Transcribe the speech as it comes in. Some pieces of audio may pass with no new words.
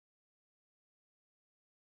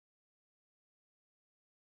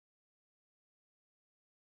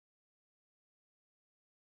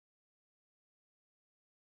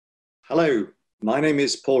Hello, my name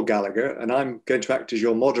is Paul Gallagher and I'm going to act as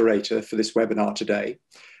your moderator for this webinar today.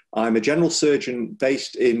 I'm a general surgeon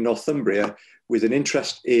based in Northumbria with an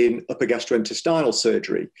interest in upper gastrointestinal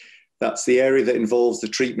surgery. That's the area that involves the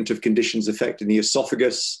treatment of conditions affecting the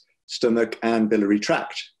esophagus, stomach and biliary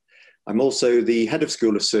tract. I'm also the head of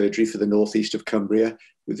School of Surgery for the northeast of Cumbria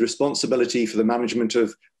with responsibility for the management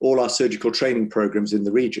of all our surgical training programs in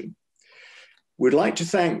the region. We'd like to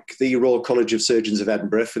thank the Royal College of Surgeons of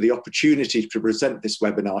Edinburgh for the opportunity to present this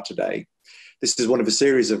webinar today. This is one of a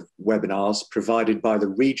series of webinars provided by the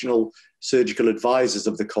Regional Surgical Advisors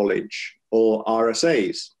of the College, or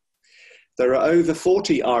RSAs. There are over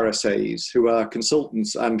 40 RSAs who are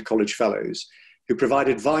consultants and college fellows who provide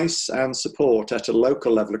advice and support at a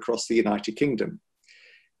local level across the United Kingdom.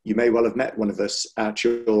 You may well have met one of us at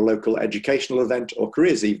your local educational event or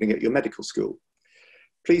careers evening at your medical school.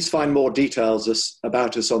 Please find more details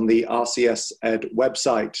about us on the RCS Ed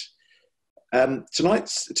website.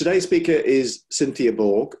 Today's speaker is Cynthia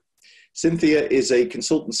Borg. Cynthia is a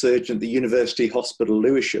consultant surgeon at the University Hospital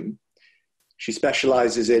Lewisham. She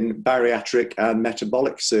specialises in bariatric and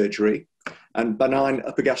metabolic surgery and benign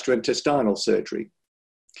upper gastrointestinal surgery.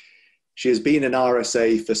 She has been an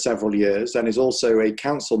RSA for several years and is also a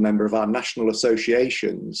council member of our national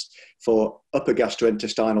associations for upper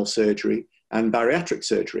gastrointestinal surgery and bariatric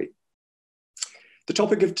surgery. The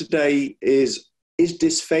topic of today is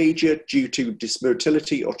dysphagia due to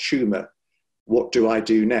dysmotility or tumor? What do I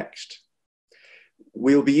do next?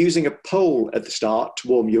 We'll be using a poll at the start to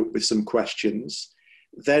warm you up with some questions.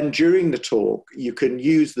 Then during the talk, you can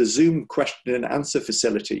use the Zoom question and answer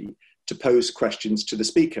facility to pose questions to the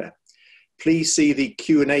speaker. Please see the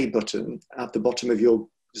Q&A button at the bottom of your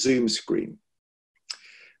Zoom screen.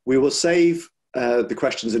 We will save the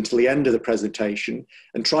questions until the end of the presentation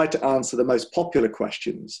and try to answer the most popular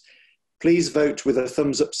questions. Please vote with a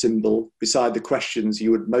thumbs up symbol beside the questions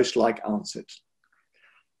you would most like answered.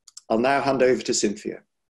 I'll now hand over to Cynthia.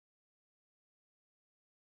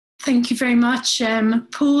 Thank you very much,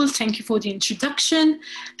 Paul. Thank you for the introduction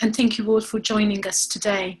and thank you all for joining us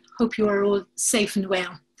today. Hope you are all safe and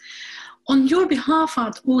well. On your behalf,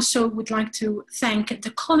 I also would like to thank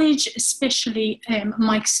the college, especially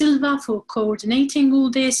Mike Silva for coordinating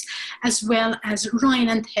all this, as well as Ryan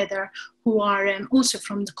and Heather, who are also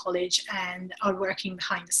from the college and are working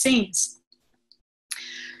behind the scenes.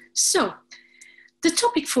 So, the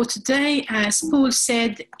topic for today, as Paul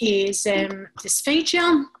said, is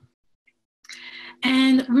dysphagia.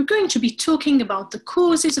 And we're going to be talking about the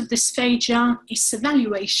causes of dysphagia, its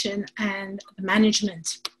evaluation, and the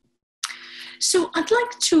management. So I'd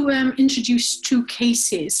like to introduce two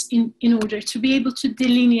cases in order to be able to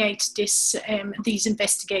delineate these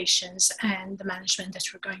investigations and the management that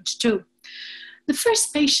we're going to do. The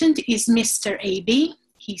first patient is Mr. AB.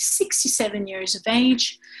 He's 67 years of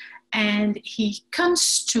age and he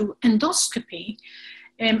comes to endoscopy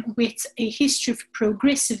with a history of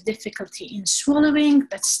progressive difficulty in swallowing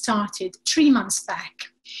that started 3 months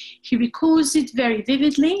back. He recalls it very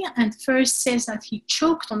vividly and first says that he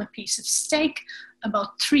choked on a piece of steak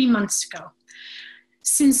about 3 months ago.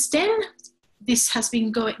 Since then, this has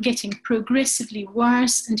been getting progressively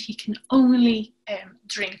worse and he can only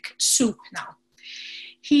drink soup now.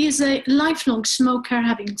 He is a lifelong smoker,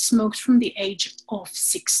 having smoked from the age of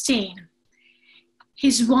 16.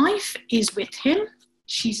 His wife is with him.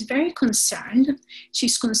 She's very concerned.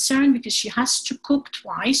 She's concerned because she has to cook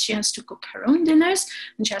twice. She has to cook her own dinners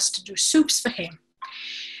and she has to do soups for him.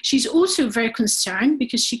 She's also very concerned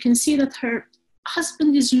because she can see that her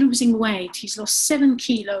husband is losing weight. He's lost 7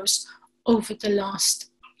 kilos over the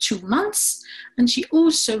last 2 months. And she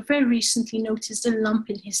also very recently noticed a lump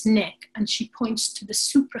in his neck and she points to the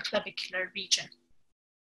supraclavicular region.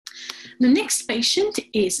 The next patient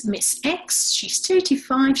is Miss X. She's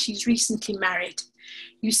 35. She's recently married.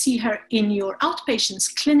 You see her in your outpatient's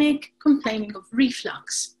clinic complaining of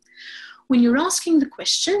reflux. When you're asking the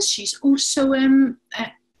questions, she's also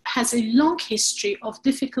has a long history of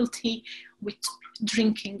difficulty with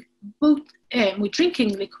drinking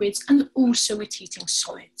liquids and also with eating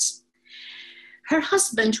solids. Her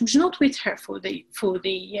husband, who's not with her for the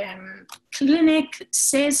clinic,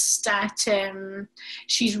 says that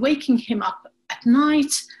she's waking him up at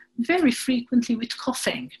night very frequently with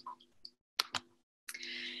coughing.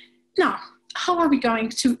 Now, how are we going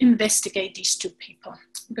to investigate these two people?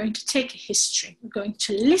 We're going to take a history, we're going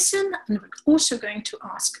to listen, and we're also going to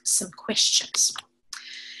ask some questions.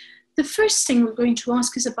 The first thing we're going to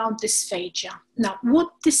ask is about dysphagia. Now,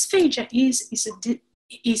 what dysphagia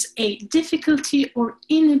is a difficulty or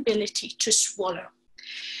inability to swallow.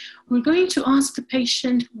 We're going to ask the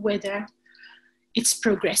patient whether it's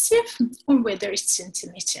progressive or whether it's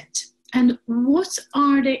intermittent. And what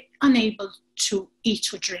are they unable to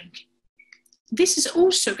eat or drink? This is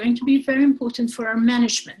also going to be very important for our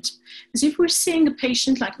management. Because if we're seeing a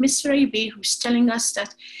patient like Mr. AB who's telling us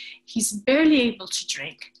that he's barely able to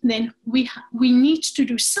drink, then we need to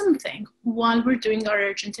do something while we're doing our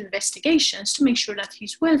urgent investigations to make sure that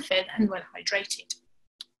he's well fed and well hydrated.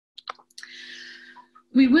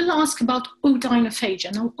 We will ask about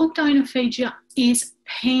Odynophagia. Now, Odynophagia is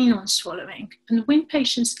pain on swallowing. And when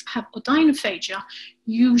patients have Odynophagia,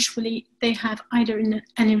 usually they have either an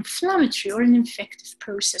inflammatory or an infective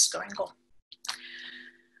process going on.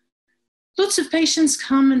 Lots of patients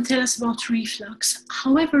come and tell us about reflux.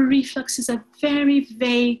 However, reflux is a very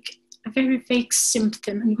vague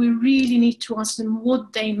symptom, and we really need to ask them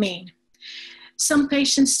what they mean. Some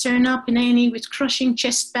patients turn up in A&E with crushing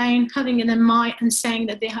chest pain, having an MI, and saying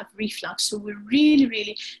that they have reflux. So we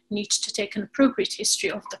really need to take an appropriate history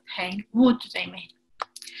of the pain. What do they mean?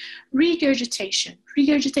 Regurgitation.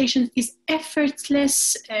 Regurgitation is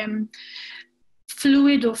effortless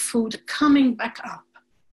fluid or food coming back up.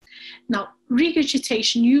 Now,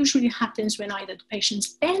 regurgitation usually happens when either the patients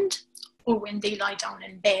bend or when they lie down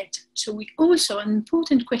in bed. So we also, an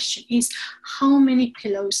important question is, how many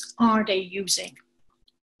pillows are they using?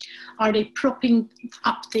 Are they propping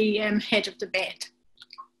up the head of the bed?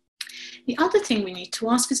 The other thing we need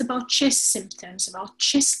to ask is about chest symptoms, about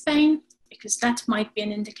chest pain, because that might be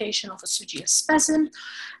an indication of esophageal spasm,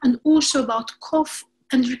 and also about cough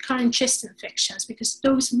and recurrent chest infections, because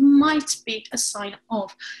those might be a sign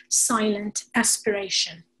of silent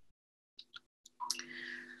aspiration.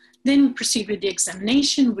 Then we proceed with the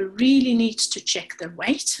examination. We really need to check the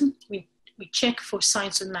weight. We check for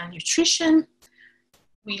signs of malnutrition.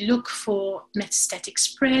 We look for metastatic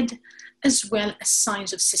spread, as well as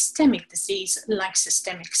signs of systemic disease like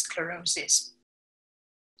systemic sclerosis.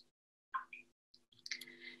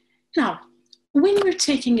 Now, when we're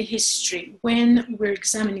taking a history, when we're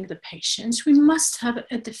examining the patients, we must have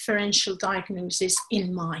a differential diagnosis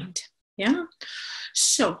in mind. Yeah?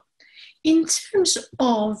 So, in terms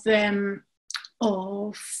of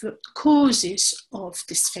causes of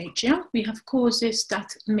dysphagia, we have causes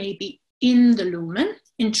that may be in the lumen,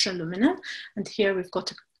 intraluminal, and here we've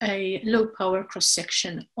got a low power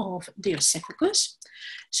cross-section of the esophagus.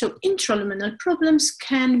 So intraluminal problems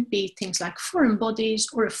can be things like foreign bodies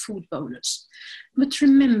or a food bolus. But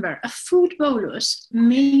remember, a food bolus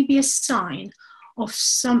may be a sign of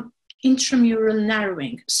some intramural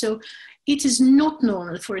narrowing. So it is not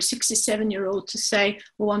normal for a 67-year-old to say,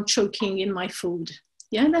 oh, I'm choking in my food.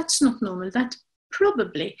 Yeah, that's not normal. That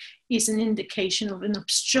probably is an indication of an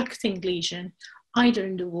obstructing lesion, either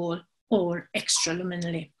in the wall or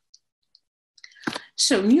extraluminally.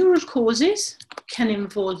 So neural causes can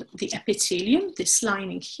involve the epithelium, this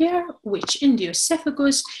lining here, which in the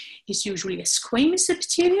esophagus is usually a squamous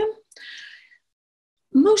epithelium.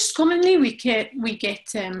 Most commonly, we get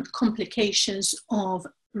complications of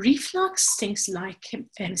reflux, things like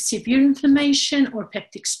severe inflammation or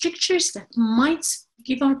peptic strictures that might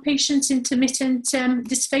give our patients intermittent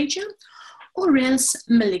dysphagia, or else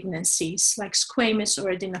malignancies like squamous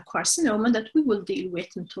or adenocarcinoma that we will deal with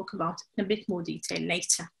and talk about in a bit more detail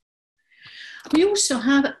later. We also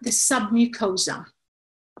have the submucosa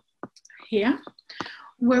here,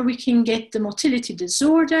 where we can get the motility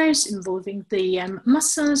disorders involving the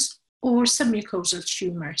muscles or submucosal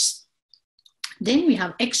tumors. Then we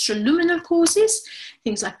have extraluminal causes,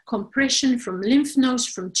 things like compression from lymph nodes,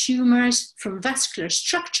 from tumors, from vascular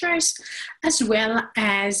structures, as well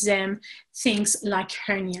as things like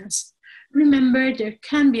hernias. Remember, there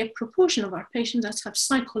can be a proportion of our patients that have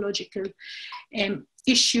psychological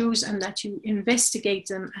issues, and that you investigate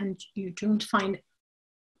them and you don't find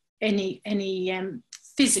any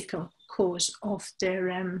physical cause of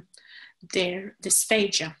their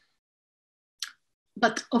dysphagia.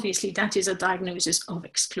 But obviously that is a diagnosis of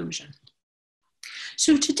exclusion.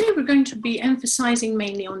 So today we're going to be emphasizing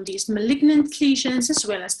mainly on these malignant lesions as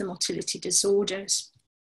well as the motility disorders.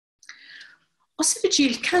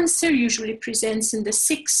 Esophageal cancer usually presents in the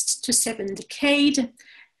 6th to 7th decade.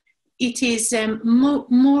 It is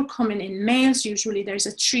more common in males. Usually there's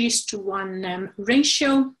a 3:1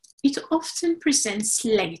 ratio. It often presents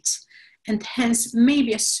late and hence may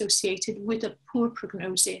be associated with a poor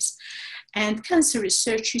prognosis. And Cancer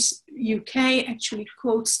Research UK actually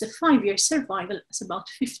quotes the 5-year survival as about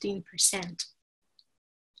 15%.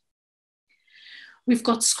 We've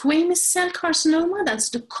got squamous cell carcinoma. That's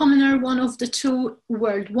the commoner one of the two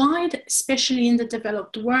worldwide, especially in the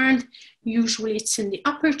developed world. Usually it's in the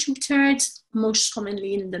upper 2/3, most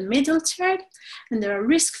commonly in the middle third. And there are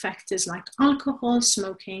risk factors like alcohol,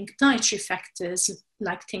 smoking, dietary factors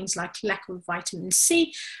like things like lack of vitamin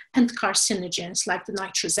C, and carcinogens like the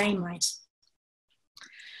nitrosamines.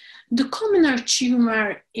 The commoner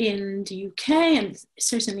tumor in the UK and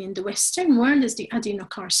certainly in the Western world is the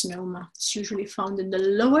adenocarcinoma. It's usually found in the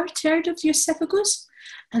lower third of the esophagus,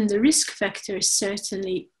 and the risk factor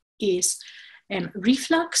certainly is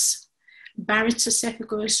reflux, Barrett's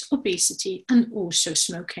esophagus, obesity, and also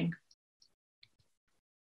smoking.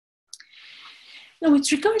 Now, with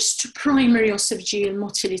regards to primary esophageal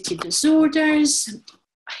motility disorders,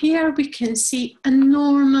 here we can see a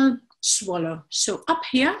normal swallow. So up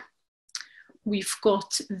here, we've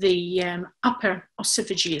got the upper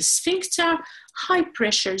esophageal sphincter, high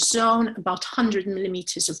pressure zone, about 100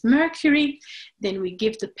 millimeters of mercury. Then we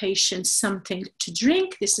give the patient something to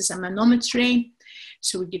drink. This is a manometry.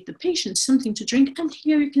 So we give the patient something to drink, and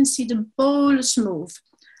here you can see the bolus move,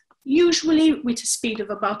 usually with a speed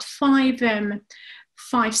of about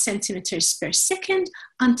 5 centimeters per second,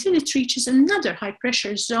 until it reaches another high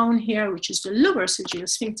pressure zone here, which is the lower esophageal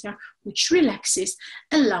sphincter, which relaxes,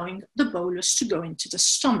 allowing the bolus to go into the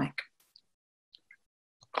stomach.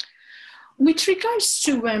 With regards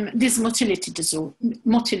to these motility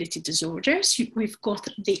disorders, we've got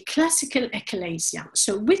the classical achalasia.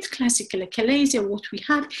 So with classical achalasia, what we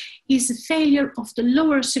have is a failure of the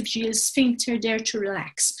lower esophageal sphincter there to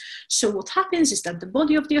relax. So what happens is that the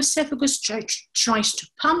body of the esophagus tries to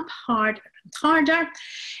pump harder and harder.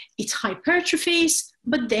 It hypertrophies,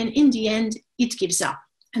 but then in the end, it gives up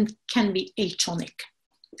and can be atonic.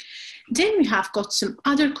 Then we have got some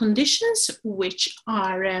other conditions which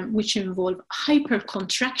involve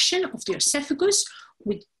hypercontraction of the esophagus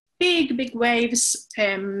with big waves,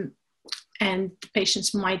 and the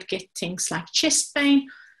patients might get things like chest pain.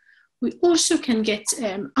 We also can get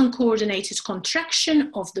uncoordinated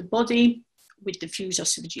contraction of the body with diffuse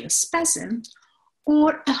esophageal spasm,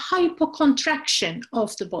 or a hypocontraction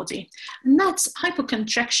of the body. And that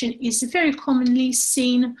hypocontraction is very commonly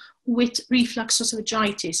seen with reflux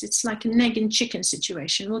esophagitis. It's like an egg and chicken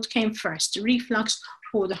situation. What came first, the reflux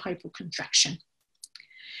or the hypocontraction?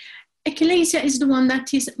 Achalasia is the one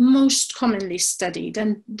that is most commonly studied,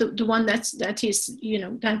 and the one that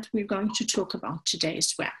we're going to talk about today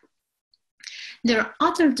as well. There are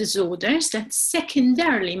other disorders that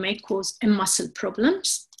secondarily may cause muscle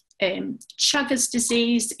problems. Chagas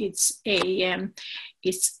disease, it's an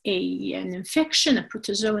infection, a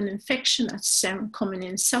protozoan infection that's common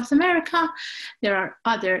in South America. There are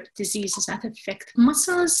other diseases that affect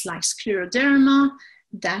muscles, like scleroderma,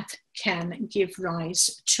 that can give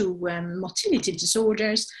rise to motility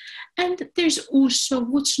disorders. And there's also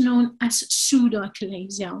what's known as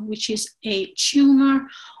pseudoachalasia, which is a tumor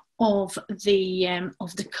of the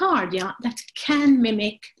cardia that can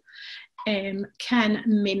mimic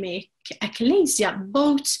achalasia,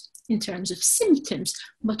 both in terms of symptoms,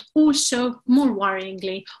 but also, more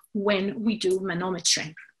worryingly, when we do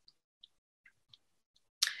manometry.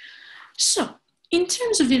 So, in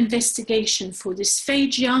terms of investigation for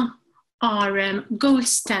dysphagia, our gold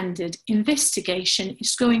standard investigation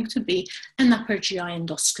is going to be an upper GI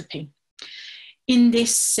endoscopy. In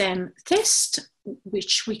this test,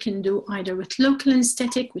 which we can do either with local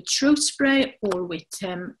anesthetic, with throat spray, or with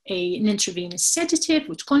an intravenous sedative,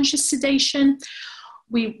 with conscious sedation,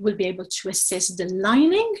 we will be able to assess the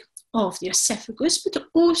lining of the esophagus, but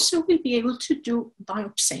also we'll be able to do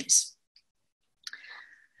biopsies.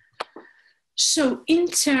 So in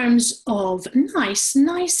terms of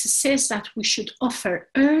NICE says that we should offer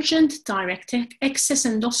urgent direct access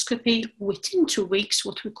endoscopy within 2 weeks,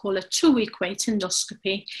 what we call a 2-week wait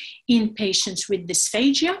endoscopy in patients with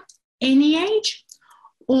dysphagia, any age,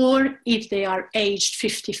 or if they are aged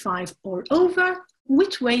 55 or over,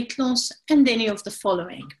 with weight loss and any of the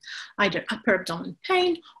following, either upper abdominal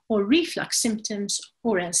pain or reflux symptoms,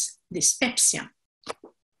 or else dyspepsia.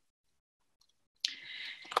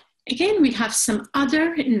 Again, we have some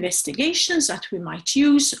other investigations that we might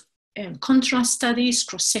use, contrast studies,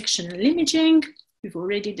 cross-sectional imaging, we've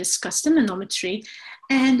already discussed the manometry,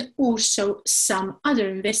 and also some other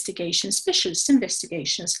investigations, specialist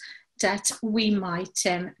investigations that we might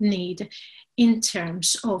need in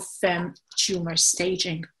terms of tumor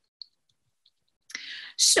staging.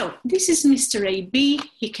 So this is Mr. AB.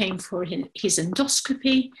 He came for his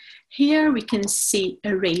endoscopy. Here we can see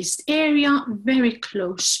a raised area very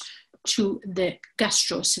close to the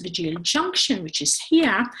gastroesophageal junction, which is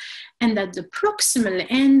here. And at the proximal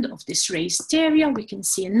end of this raised area, we can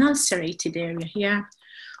see an ulcerated area here.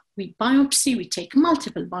 We biopsy, we take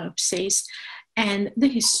multiple biopsies, and the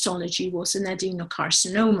histology was an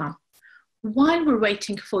adenocarcinoma. While we're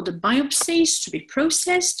waiting for the biopsies to be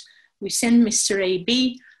processed, we send Mr.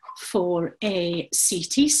 AB for a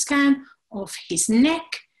CT scan of his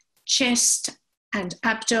neck, chest, and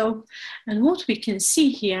abdo. And what we can see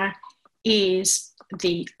here is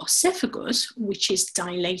the esophagus, which is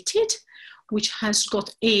dilated, which has got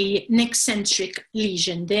an eccentric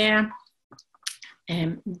lesion there.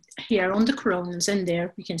 Here on the coronals, and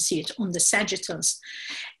there we can see it on the sagittals.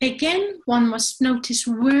 Again, one must notice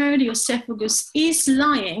where the esophagus is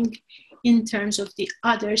lying in terms of the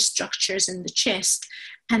other structures in the chest,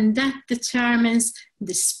 and that determines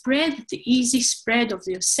the spread, the easy spread of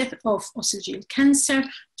the esophageal cancer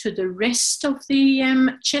to the rest of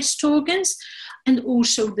the chest organs, and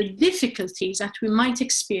also the difficulties that we might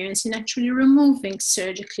experience in actually removing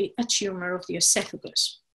surgically a tumor of the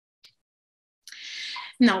esophagus.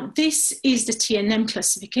 Now, this is the TNM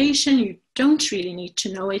classification. You don't really need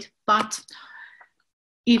to know it, but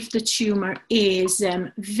if the tumor is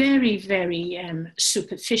very, very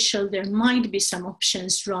superficial, there might be some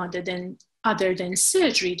options other than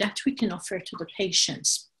surgery that we can offer to the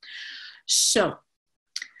patients. So,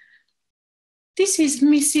 this is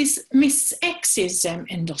Miss X's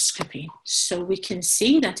endoscopy. So we can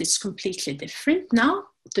see that it's completely different now.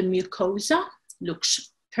 The mucosa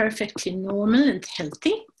looks perfectly normal and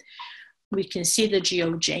healthy. We can see the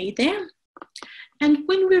GOJ there. And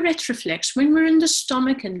when we retroflex, when we're in the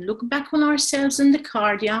stomach and look back on ourselves in the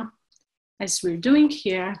cardia, as we're doing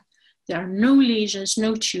here, there are no lesions,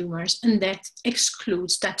 no tumors, and that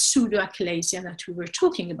excludes that pseudoachalasia that we were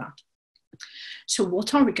talking about. So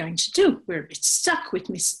what are we going to do? We're a bit stuck with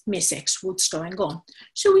Miss X, what's going on?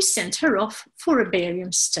 So we sent her off for a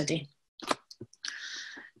barium study.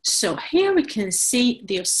 So here we can see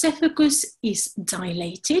the esophagus is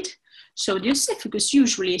dilated. So the esophagus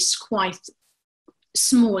usually is quite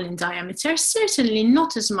small in diameter, certainly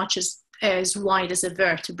not as much as wide as a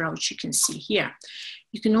vertebra, which you can see here.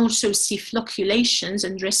 You can also see flocculations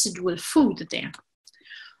and residual food there.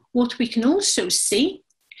 What we can also see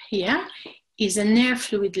here is an air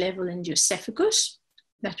fluid level in the esophagus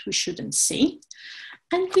that we shouldn't see.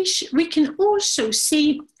 And we can also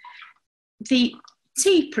see the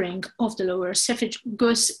tapering of the lower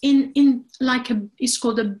esophagus in like it's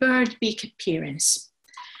called a bird beak appearance.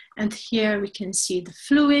 And here we can see the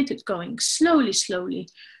fluid going slowly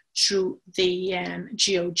through the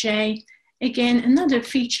GOJ. Again, another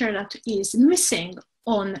feature that is missing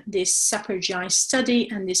on this upper GI study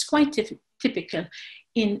and is quite typical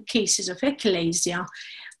in cases of achalasia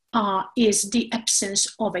is the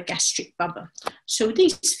absence of a gastric bubble. So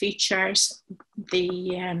these features,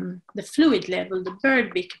 the fluid level, the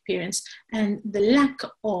bird beak appearance, and the lack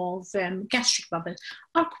of gastric bubble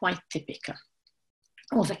are quite typical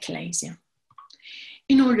of achalasia.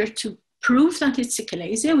 In order to prove that it's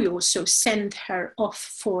achalasia, we also send her off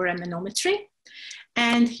for a manometry.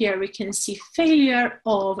 And here we can see failure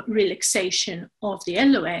of relaxation of the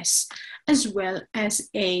LOS, as well as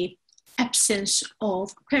a absence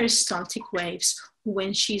of peristaltic waves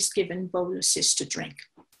when she's given boluses to drink.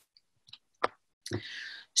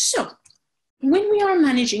 So, when we are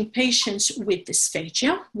managing patients with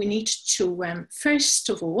dysphagia, we need to, first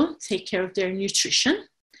of all, take care of their nutrition,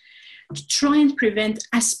 to try and prevent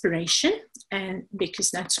aspiration, and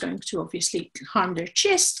because that's going to obviously harm their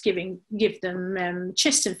chest, give them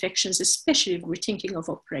chest infections, especially if we're thinking of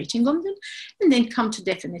operating on them, and then come to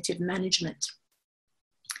definitive management.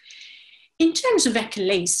 In terms of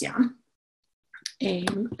achalasia,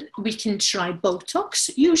 we can try Botox.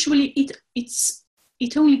 Usually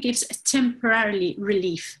it only gives a temporary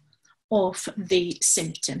relief of the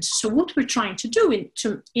symptoms. So what we're trying to do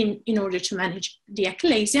in order to manage the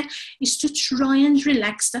achalasia is to try and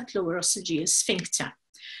relax that lower esophageal sphincter.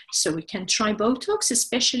 So we can try Botox,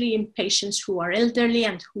 especially in patients who are elderly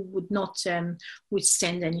and who would not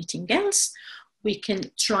withstand anything else. We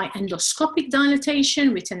can try endoscopic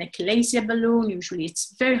dilatation with an achalasia balloon. Usually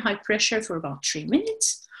it's very high pressure for about 3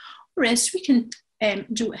 minutes. Or else we can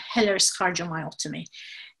do Heller's cardiomyotomy.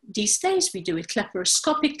 These days we do it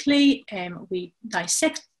laparoscopically. We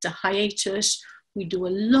dissect the hiatus. We do a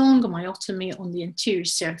long myotomy on the anterior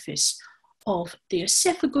surface of the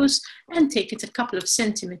esophagus and take it a couple of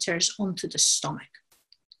centimeters onto the stomach.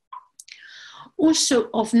 Also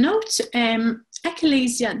of note,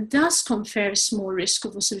 achalasia does confer a small risk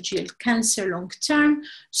of esophageal cancer long term.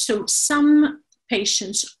 So some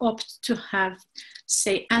patients opt to have,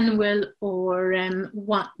 say, annual or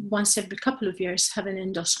once every couple of years have an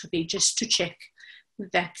endoscopy just to check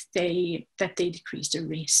that they decrease the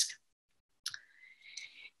risk.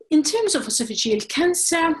 In terms of esophageal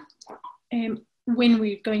cancer, when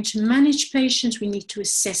we're going to manage patients, we need to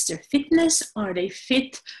assess their fitness. Are they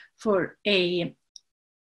fit for a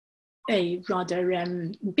rather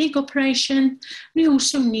big operation? We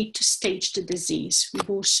also need to stage the disease.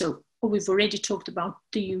 We've already talked about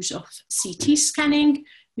the use of CT scanning.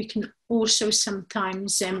 We can also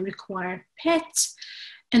sometimes require PET,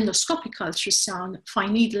 endoscopic ultrasound,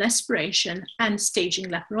 fine needle aspiration, and staging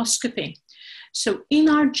laparoscopy. So in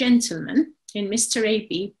our gentleman, in Mr.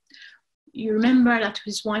 AB, you remember that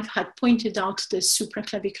his wife had pointed out the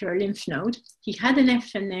supraclavicular lymph node. He had an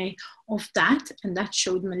FNA of that, and that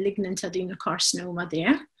showed malignant adenocarcinoma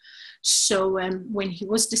there. So when he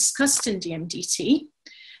was discussed in the MDT,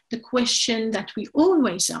 the question that we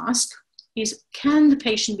always ask is, can the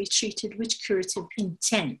patient be treated with curative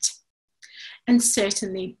intent? And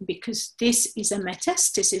certainly, because this is a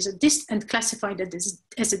metastasis and classified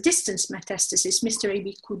as a distance metastasis, Mr.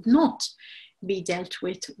 AB could not be dealt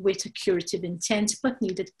with a curative intent, but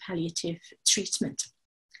needed palliative treatment.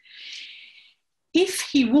 If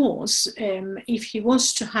he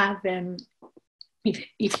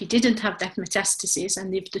didn't have that metastasis,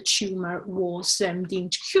 and if the tumor was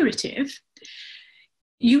deemed curative,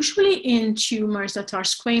 usually in tumors that are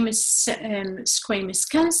squamous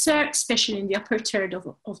cancer, especially in the upper third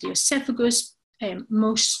of the esophagus,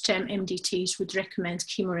 most MDTs would recommend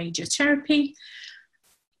chemoradiotherapy.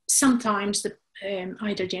 Sometimes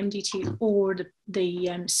either the MDT or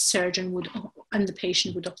the surgeon and the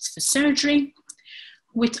patient would opt for surgery.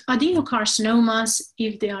 With adenocarcinomas,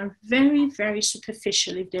 if they are very, very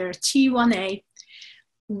superficial, if they're T1A,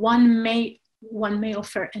 one may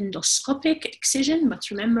offer endoscopic excision,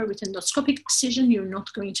 but remember, with endoscopic excision, you're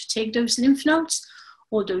not going to take those lymph nodes,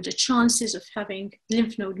 although the chances of having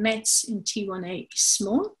lymph node mets in T1A is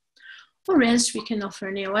small. Or else we can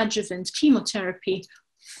offer neoadjuvant chemotherapy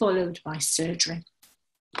followed by surgery.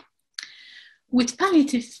 With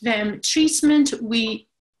palliative treatment, we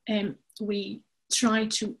try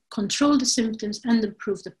to control the symptoms and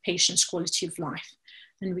improve the patient's quality of life.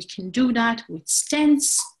 And we can do that with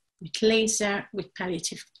stents, with laser, with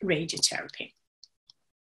palliative radiotherapy.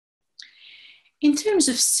 In terms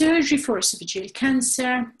of surgery for esophageal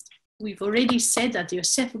cancer, we've already said that the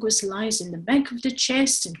esophagus lies in the back of the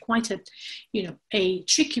chest in quite a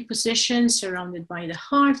tricky position, surrounded by the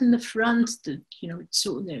heart in the front.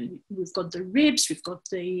 We've got the ribs, we've got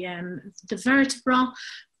the vertebra,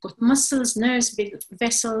 we've got muscles, nerves, big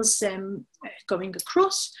vessels going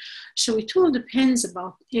across. So it all depends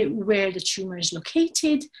about where the tumor is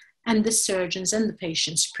located and the surgeon's and the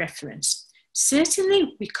patient's preference.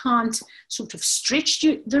 Certainly, we can't sort of stretch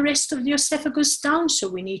the rest of the esophagus down, so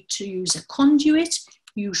we need to use a conduit,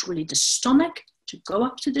 usually the stomach, to go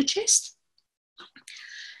up to the chest.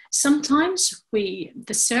 Sometimes the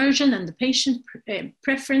surgeon and the patient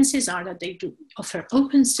preferences are that they do offer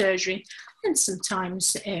open surgery, and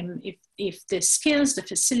sometimes if the skills, the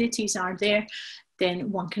facilities are there,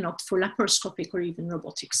 then one can opt for laparoscopic or even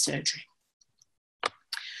robotic surgery.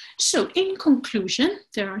 So in conclusion,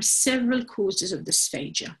 there are several causes of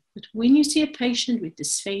dysphagia, but when you see a patient with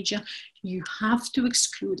dysphagia, you have to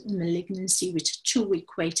exclude a malignancy with a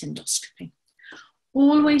 2-week wait endoscopy.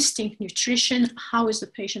 Always think nutrition. How is the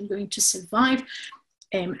patient going to survive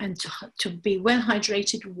and to be well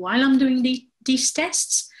hydrated while I'm doing these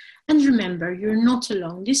tests? And remember, you're not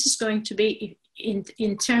alone. This is going to be,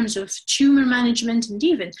 in terms of tumor management and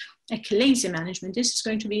even achalasia management, this is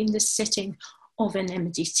going to be in the setting of an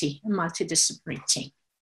MDT, a multidisciplinary team.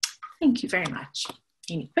 Thank you very much.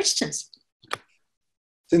 Any questions?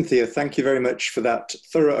 Cynthia, thank you very much for that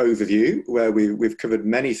thorough overview, where we've covered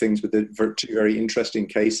many things with the two very interesting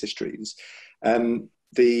case histories.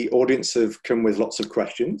 The audience have come with lots of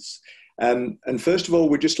questions. And first of all,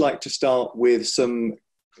 we'd just like to start with some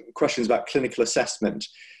questions about clinical assessment.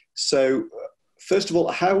 So first of all,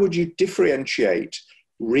 how would you differentiate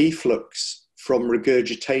reflux from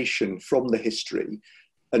regurgitation from the history,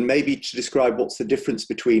 and maybe to describe what's the difference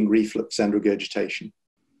between reflux and regurgitation?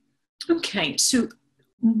 Okay, so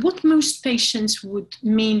what most patients would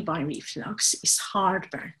mean by reflux is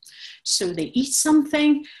heartburn. So they eat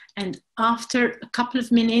something, and after a couple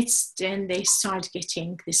of minutes, then they start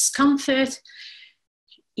getting discomfort.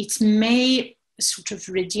 It may sort of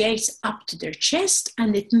radiate up to their chest,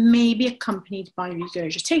 and it may be accompanied by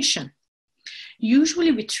regurgitation.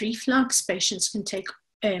 Usually with reflux, patients can take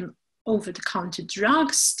over-the-counter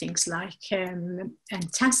drugs, things like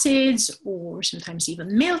antacids or sometimes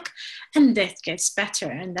even milk, and that gets better,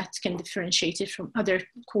 and that can differentiate it from other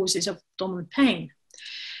causes of abdominal pain.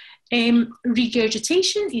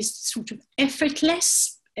 Regurgitation is sort of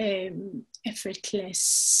effortless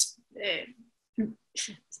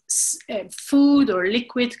food or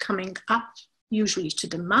liquid coming up, usually to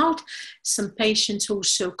the mouth. Some patients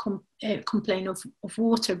also complain of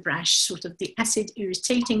water brush, sort of the acid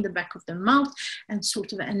irritating the back of the mouth, and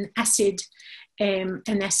sort of an acid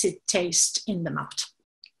taste in the mouth.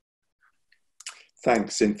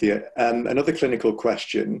 Thanks, Cynthia. Another clinical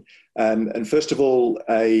question, and first of all,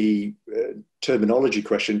 a terminology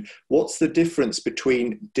question. What's the difference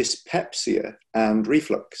between dyspepsia and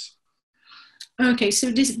reflux? Okay, so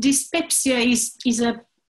this dyspepsia is a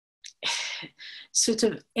sort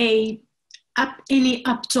of any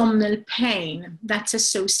abdominal pain that's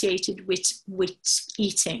associated with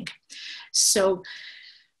eating. So,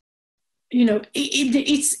 you know,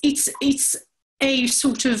 it's a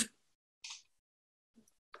sort of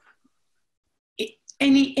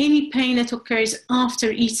any pain that occurs after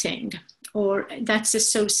eating or that's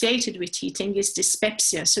associated with eating is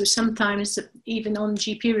dyspepsia. So sometimes even on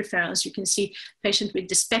GP referrals, you can see patient with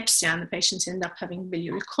dyspepsia and the patients end up having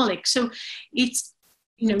biliary colic. So it's,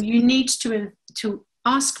 you know, you need to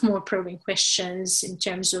ask more probing questions in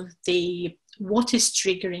terms of what is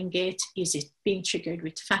triggering it. Is it being triggered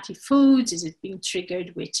with fatty foods? Is it being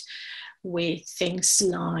triggered with things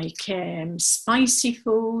like spicy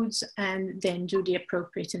foods? And then do the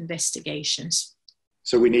appropriate investigations.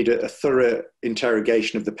 So we need a thorough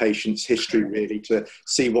interrogation of the patient's history, really, to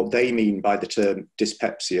see what they mean by the term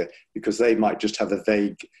dyspepsia, because they might just have a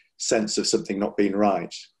vague sense of something not being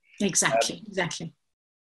right. Exactly, exactly.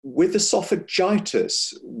 With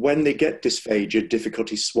esophagitis, when they get dysphagia,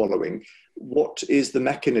 difficulty swallowing, what is the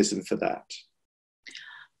mechanism for that?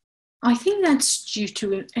 I think that's due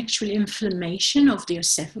to actual inflammation of the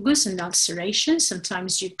esophagus and ulceration.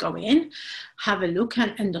 Sometimes you go in, have a look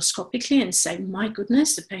at endoscopically and say, my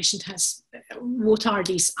goodness, the patient has, what are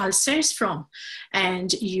these ulcers from?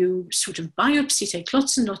 And you sort of biopsy, take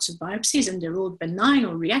lots and lots of biopsies, and they're all benign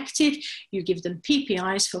or reactive. You give them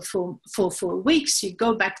PPIs for 4 weeks. You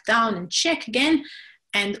go back down and check again,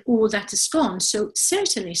 and all that is gone. So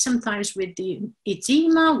certainly sometimes with the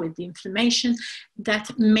edema, with the inflammation,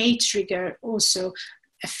 that may trigger also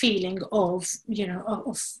a feeling of, you know,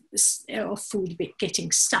 of food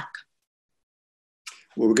getting stuck.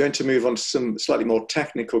 Well, we're going to move on to some slightly more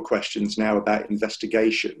technical questions now about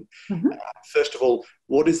investigation. Mm-hmm. First of all,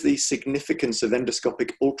 what is the significance of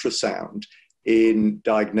endoscopic ultrasound in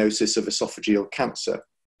diagnosis of esophageal cancer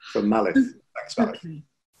from Malith? Thanks, Malith. Okay.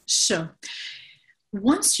 So,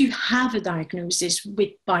 once you have a diagnosis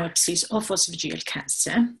with biopsies of esophageal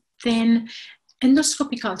cancer, then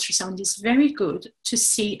endoscopic ultrasound is very good to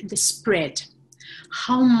see the spread.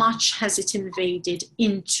 How much has it invaded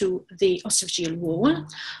into the esophageal wall?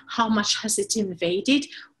 How much has it invaded?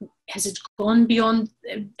 Has it gone beyond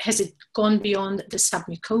the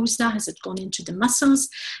submucosa? Has it gone into the muscles?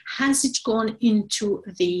 Has it gone into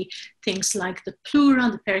the things like the pleura,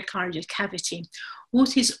 the pericardial cavity?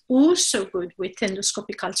 What is also good with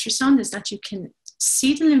endoscopic ultrasound is that you can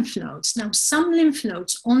see the lymph nodes. Now, some lymph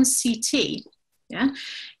nodes on CT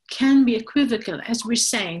can be equivocal, as we're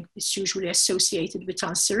saying. It's usually associated with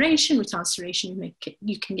ulceration. With ulceration,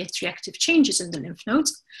 you can get reactive changes in the lymph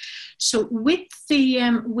nodes. So with the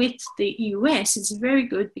EUS, it's very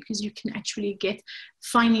good because you can actually get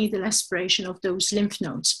fine needle aspiration of those lymph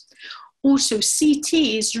nodes. Also, CT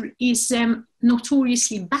is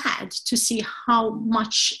notoriously bad to see how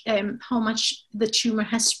much the tumor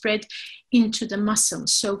has spread into the muscle.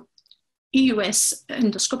 So EUS,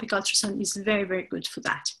 endoscopic ultrasound, is very, very good for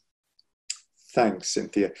that. Thanks,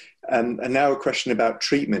 Cynthia. And now a question about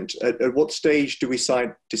treatment. At what stage do we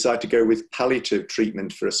decide to go with palliative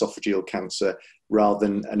treatment for esophageal cancer rather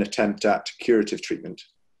than an attempt at curative treatment?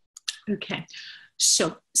 Okay,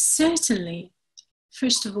 so certainly,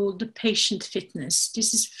 first of all, the patient fitness.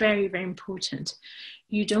 This is very, very important.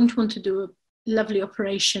 You don't want to do a lovely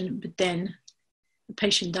operation, but then the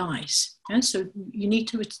patient dies. And so you need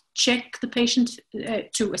to check the patient,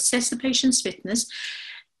 to assess the patient's fitness,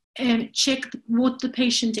 and check what the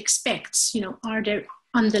patient expects. You know, are there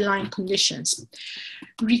underlying conditions?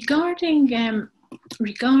 Regarding the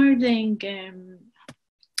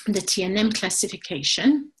TNM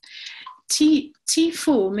classification,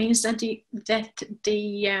 T4 means that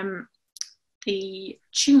the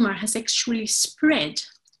tumor has actually spread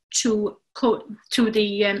to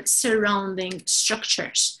the surrounding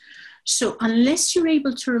structures. So unless you're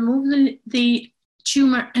able to remove the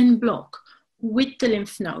tumor en bloc with the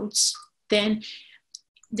lymph nodes, then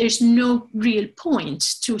there's no real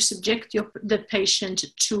point to subject the patient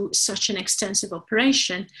to such an extensive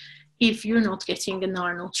operation if you're not getting an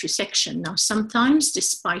Arnold resection. Now, sometimes,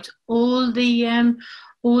 despite all the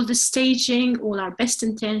staging, all our best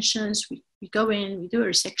intentions, we go in, we do a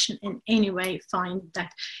resection, and anyway find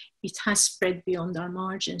that it has spread beyond our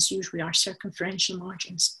margins, usually our circumferential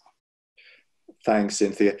margins. Thanks,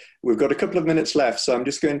 Cynthia. We've got a couple of minutes left, so I'm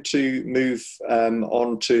just going to move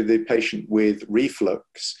on to the patient with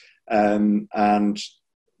reflux. And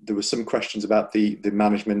there were some questions about the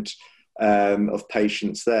management of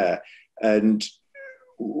patients there. And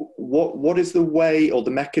what is the way or the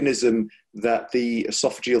mechanism that the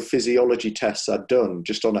esophageal physiology tests are done,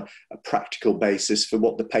 just on a practical basis, for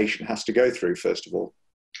what the patient has to go through, first of all?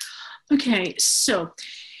 Okay, so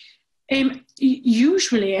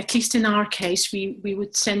usually, at least in our case, we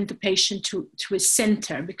would send the patient to a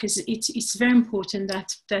center, because it's very important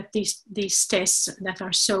that these tests that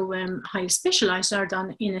are so highly specialized are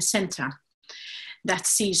done in a center that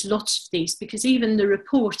sees lots of these, because even the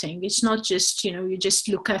reporting, it's not just, you just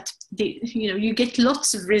look at you get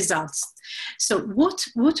lots of results. So what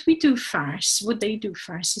they do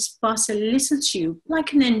first is pass a little tube,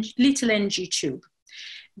 like a little NG tube,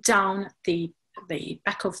 down the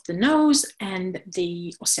back of the nose and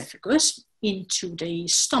the esophagus into the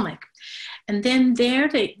stomach. And then there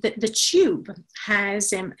the tube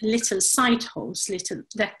has little side holes,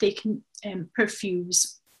 that they can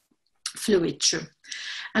perfuse fluid through.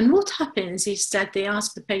 And what happens is that they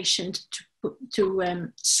ask the patient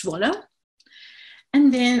to swallow,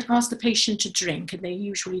 and then ask the patient to drink. And they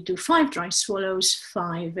usually do 5 dry swallows,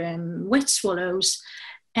 5 wet swallows,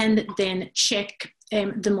 and then check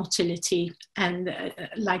the motility and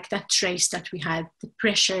like that trace that we had, the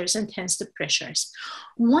pressures, and hence the pressures.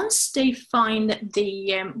 Once they find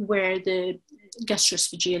where the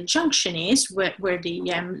gastroesophageal junction is, where the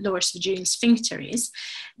lower esophageal sphincter is,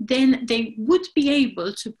 then they would be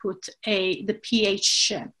able to put the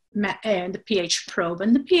pH probe,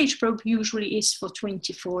 and the pH probe usually is for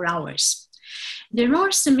 24 hours. There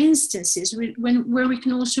are some instances where we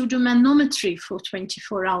can also do manometry for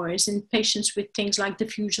 24 hours in patients with things like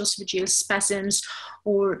diffuse esophageal spasms,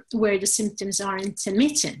 or where the symptoms are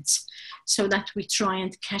intermittent, so that we try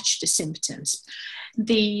and catch the symptoms.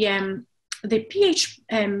 The pH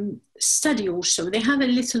study also, they have a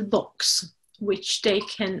little box which they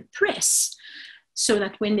can press, so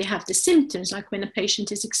that when they have the symptoms, like when a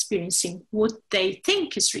patient is experiencing what they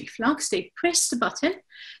think is reflux, they press the button,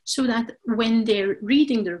 so that when they're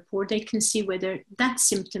reading the report, they can see whether that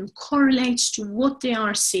symptom correlates to what they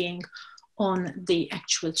are seeing on the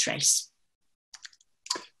actual trace.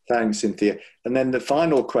 Thanks, Cynthia. And then the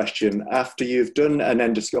final question, after you've done an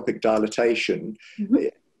endoscopic dilatation,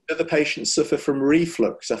 do the patients suffer from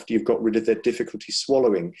reflux after you've got rid of their difficulty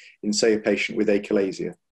swallowing in, say, a patient with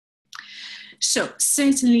achalasia? So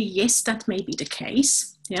certainly, yes, that may be the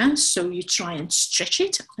case. Yeah, so you try and stretch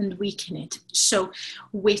it and weaken it. So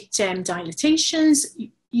with dilatations,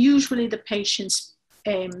 usually the patients,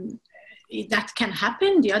 that can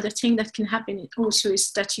happen. The other thing that can happen also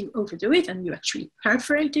is that you overdo it and you actually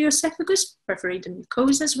perforate the esophagus, perforate the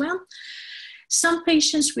mucosa as well. Some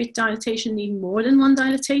patients with dilatation need more than one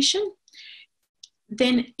dilatation.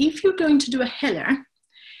 Then if you're going to do a Heller,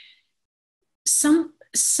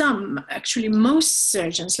 actually most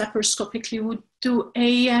surgeons laparoscopically would do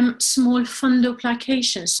a small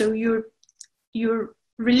fundoplication. So you're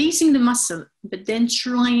releasing the muscle, but then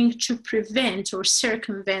trying to prevent or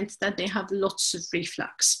circumvent that they have lots of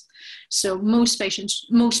reflux. So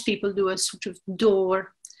most people do a sort of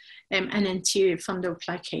door an anterior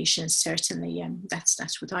fundoplication, certainly.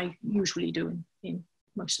 That's what I usually do in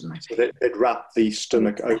most of my patients. So they'd wrap the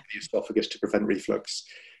stomach over the esophagus to prevent reflux.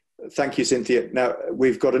 Thank you, Cynthia. Now,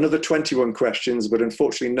 we've got another 21 questions, but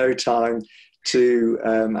unfortunately no time to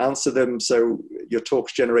answer them. So your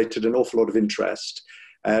talk's generated an awful lot of interest.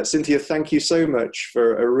 Cynthia, thank you so much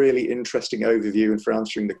for a really interesting overview and for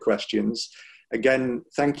answering the questions. Again,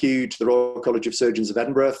 thank you to the Royal College of Surgeons of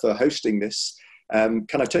Edinburgh for hosting this. Can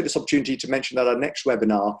I take this opportunity to mention that our next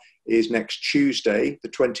webinar is next Tuesday, the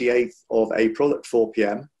 28th of April at 4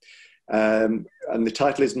 p.m. And the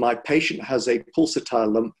title is "My Patient Has a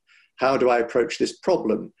Pulsatile Lump. How do I approach this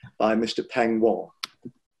problem?" by Mr. Peng Wong.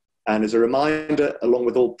 And as a reminder, along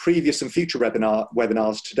with all previous and future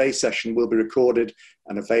webinars, today's session will be recorded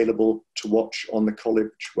and available to watch on the college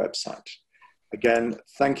website. Again,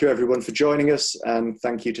 thank you everyone for joining us, and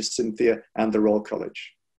thank you to Cynthia and the Royal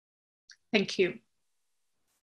College. Thank you.